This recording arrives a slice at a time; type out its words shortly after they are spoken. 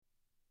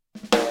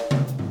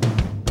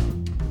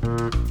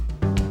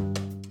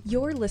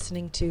You're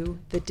listening to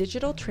the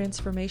Digital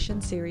Transformation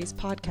Series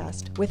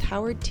podcast with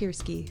Howard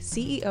Tiersky,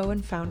 CEO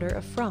and founder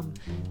of From,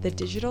 the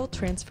Digital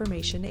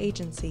Transformation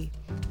Agency.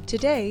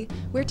 Today,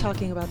 we're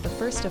talking about the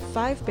first of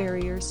 5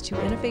 barriers to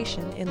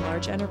innovation in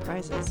large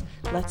enterprises.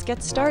 Let's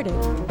get started.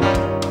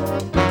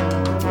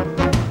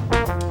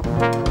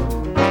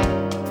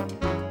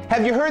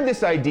 Have you heard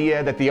this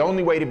idea that the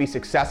only way to be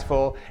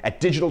successful at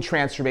digital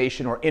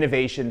transformation or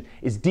innovation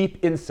is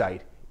deep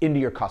insight into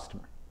your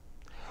customer?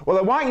 Well,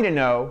 I want you to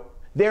know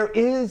there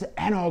is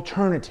an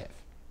alternative.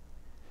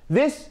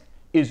 This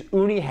is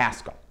Uni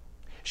Haskell.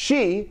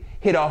 She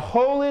hit a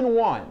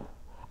hole-in-one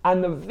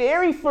on the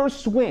very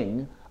first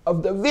swing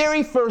of the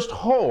very first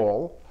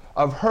hole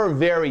of her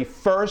very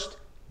first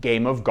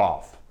game of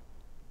golf.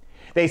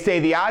 They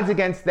say the odds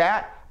against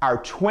that are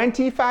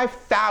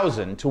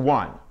 25,000 to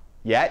 1,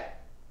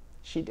 yet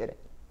she did it.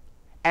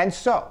 And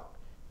so,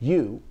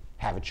 you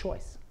have a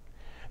choice.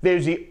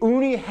 There's the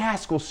Uni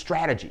Haskell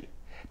strategy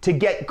to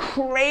get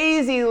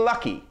crazy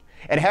lucky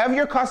and have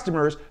your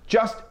customers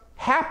just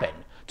happen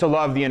to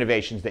love the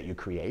innovations that you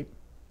create.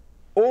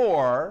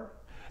 Or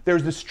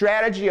there's the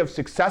strategy of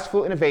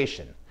successful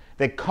innovation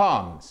that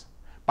comes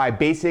by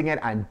basing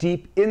it on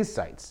deep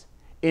insights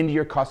into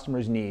your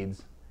customers'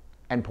 needs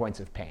and points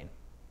of pain.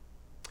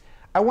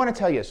 I want to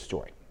tell you a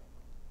story.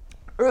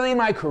 Early in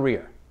my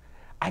career,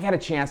 I got a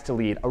chance to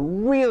lead a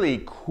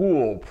really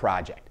cool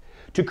project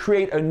to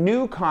create a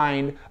new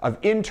kind of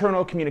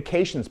internal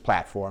communications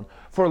platform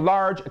for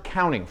large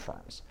accounting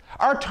firms.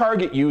 Our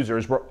target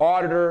users were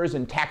auditors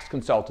and tax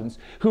consultants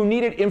who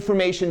needed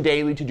information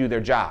daily to do their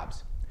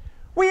jobs.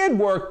 We had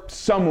worked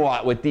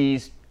somewhat with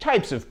these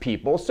types of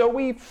people, so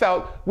we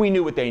felt we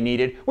knew what they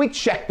needed. We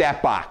checked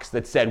that box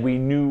that said we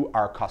knew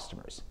our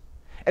customers.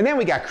 And then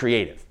we got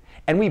creative,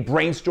 and we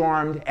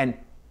brainstormed, and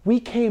we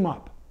came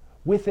up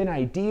with an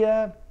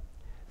idea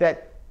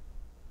that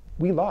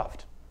we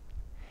loved.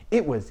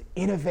 It was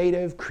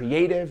innovative,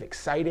 creative,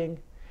 exciting.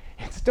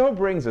 It still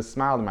brings a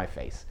smile to my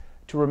face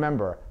to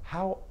remember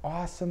how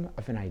awesome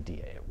of an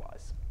idea it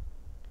was.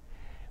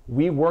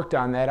 We worked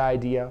on that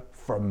idea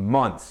for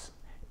months,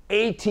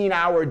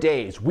 18-hour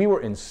days. We were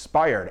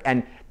inspired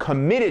and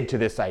committed to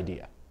this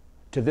idea,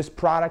 to this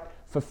product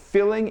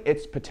fulfilling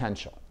its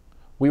potential.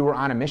 We were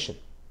on a mission.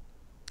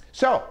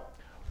 So,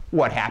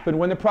 what happened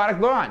when the product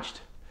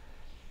launched?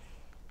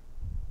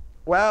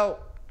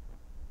 Well,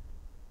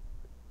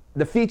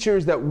 the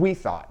features that we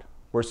thought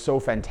were so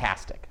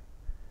fantastic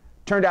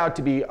turned out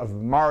to be of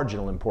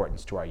marginal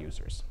importance to our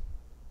users.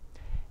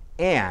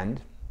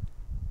 And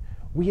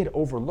we had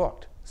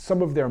overlooked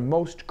some of their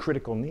most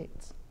critical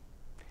needs.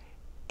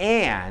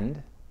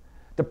 And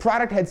the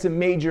product had some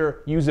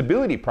major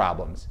usability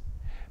problems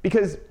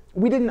because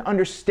we didn't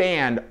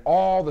understand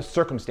all the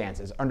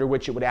circumstances under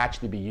which it would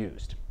actually be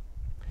used.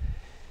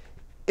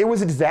 It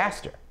was a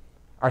disaster.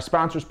 Our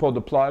sponsors pulled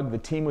the plug, the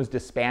team was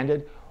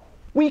disbanded.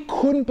 We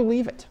couldn't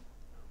believe it.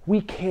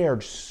 We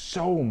cared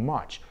so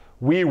much.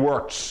 We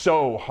worked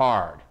so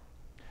hard.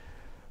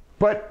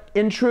 But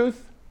in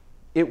truth,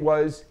 it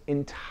was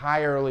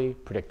entirely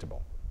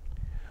predictable.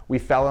 We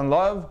fell in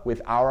love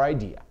with our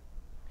idea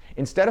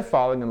instead of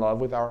falling in love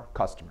with our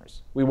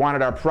customers. We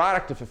wanted our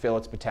product to fulfill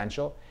its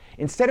potential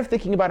instead of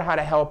thinking about how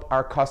to help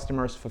our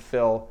customers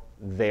fulfill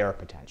their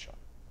potential.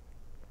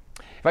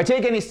 If I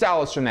take any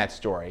solace from that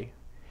story,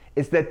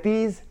 it's that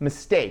these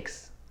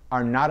mistakes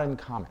are not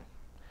uncommon.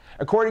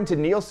 According to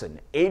Nielsen,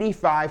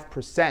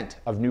 85%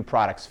 of new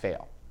products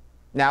fail.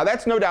 Now,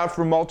 that's no doubt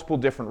for multiple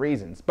different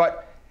reasons,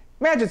 but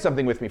imagine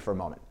something with me for a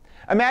moment.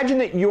 Imagine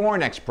that your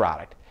next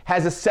product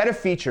has a set of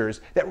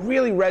features that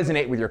really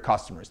resonate with your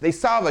customers. They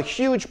solve a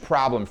huge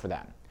problem for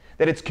them,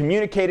 that it's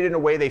communicated in a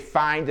way they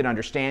find and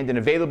understand and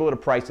available at a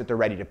price that they're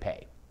ready to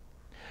pay.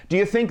 Do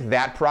you think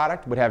that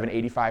product would have an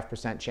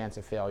 85% chance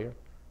of failure?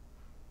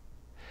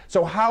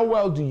 So how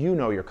well do you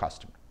know your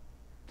customer?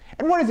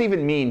 And what does it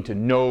even mean to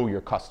know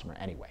your customer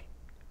anyway?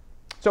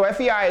 So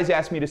FEI has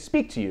asked me to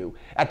speak to you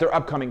at their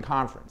upcoming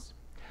conference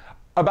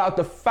about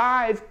the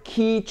 5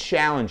 key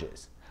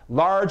challenges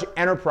large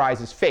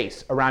enterprises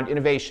face around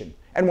innovation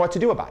and what to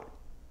do about it.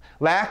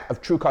 Lack of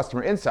true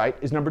customer insight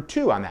is number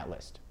 2 on that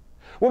list.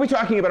 We'll be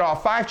talking about all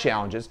 5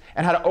 challenges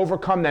and how to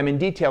overcome them in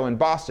detail in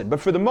Boston,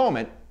 but for the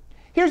moment,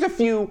 here's a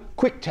few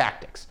quick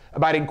tactics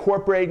about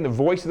incorporating the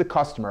voice of the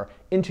customer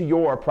into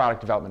your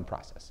product development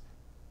process.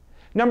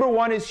 Number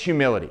 1 is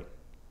humility.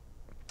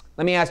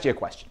 Let me ask you a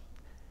question.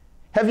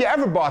 Have you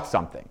ever bought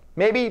something,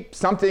 maybe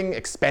something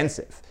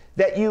expensive,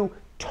 that you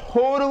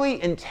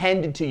totally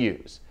intended to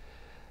use,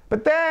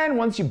 but then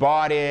once you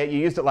bought it, you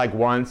used it like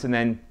once and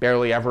then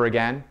barely ever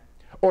again?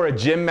 Or a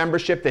gym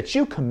membership that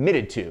you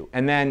committed to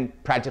and then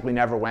practically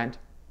never went?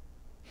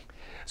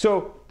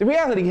 So the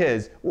reality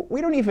is,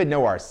 we don't even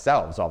know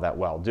ourselves all that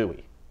well, do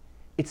we?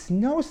 It's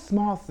no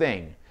small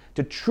thing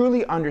to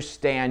truly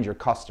understand your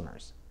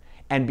customers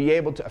and be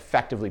able to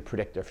effectively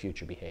predict their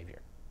future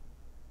behavior.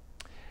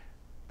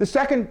 The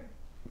second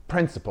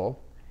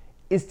principle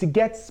is to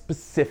get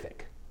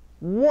specific.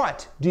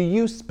 What do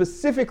you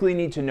specifically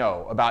need to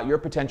know about your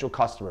potential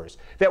customers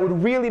that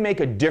would really make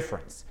a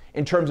difference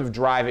in terms of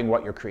driving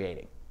what you're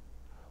creating?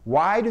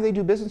 Why do they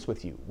do business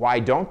with you? Why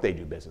don't they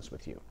do business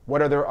with you?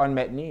 What are their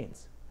unmet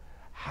needs?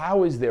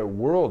 How is their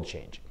world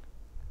changing?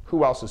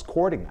 Who else is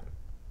courting them?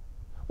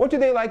 What do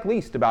they like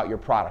least about your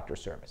product or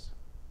service?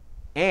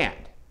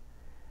 And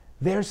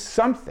there's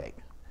something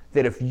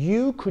that if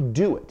you could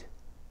do it,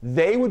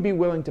 they would be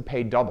willing to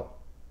pay double.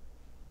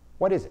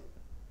 What is it?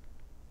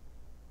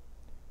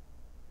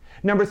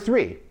 Number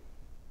 3,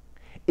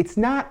 it's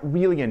not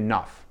really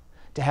enough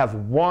to have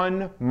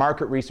one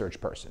market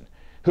research person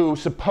who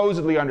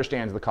supposedly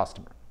understands the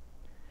customer.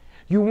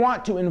 You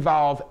want to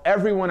involve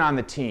everyone on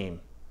the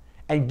team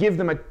and give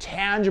them a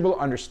tangible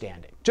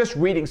understanding. Just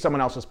reading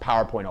someone else's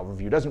PowerPoint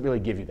overview doesn't really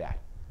give you that.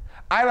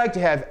 I like to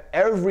have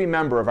every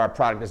member of our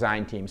product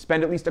design team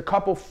spend at least a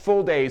couple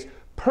full days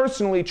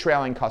personally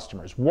trailing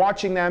customers,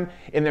 watching them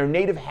in their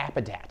native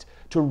habitat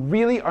to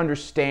really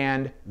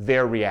understand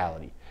their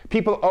reality.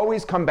 People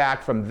always come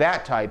back from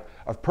that type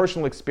of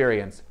personal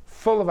experience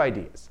full of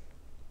ideas.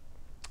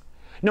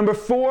 Number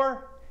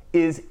 4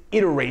 is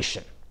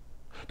iteration.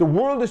 The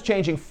world is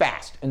changing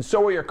fast, and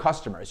so are your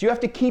customers. You have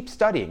to keep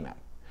studying them.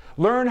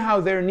 Learn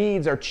how their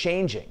needs are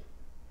changing.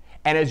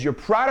 And as your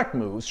product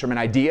moves from an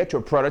idea to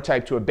a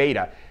prototype to a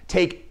beta,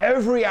 take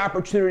every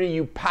opportunity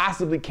you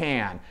possibly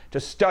can to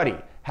study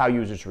how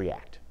users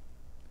react.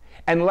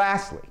 And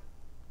lastly,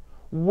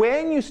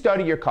 when you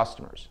study your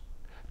customers,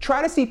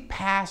 try to see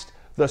past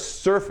the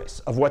surface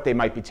of what they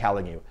might be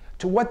telling you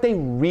to what they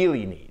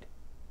really need.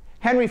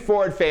 Henry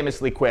Ford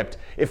famously quipped,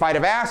 "If I'd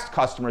have asked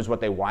customers what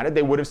they wanted,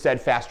 they would have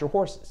said faster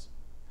horses."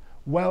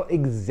 Well,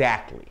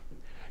 exactly.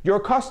 Your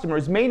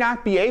customers may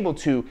not be able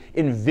to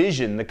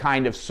envision the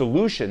kind of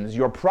solutions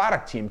your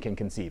product team can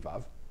conceive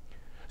of.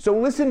 So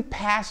listen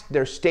past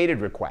their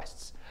stated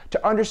requests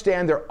to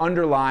understand their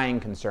underlying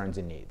concerns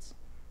and needs.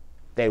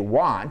 They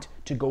want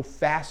to go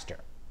faster.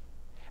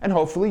 And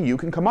hopefully you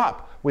can come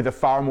up with a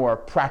far more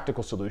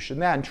practical solution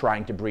than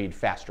trying to breed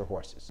faster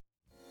horses.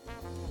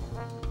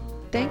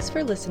 Thanks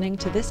for listening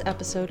to this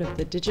episode of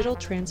the Digital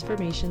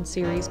Transformation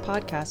Series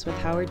podcast with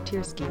Howard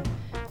Tiersky.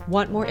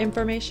 Want more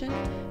information?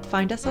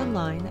 Find us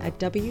online at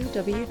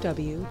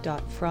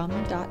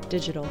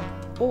www.from.digital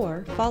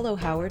or follow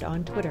Howard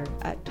on Twitter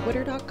at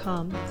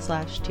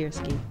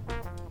twitter.com/Tiersky.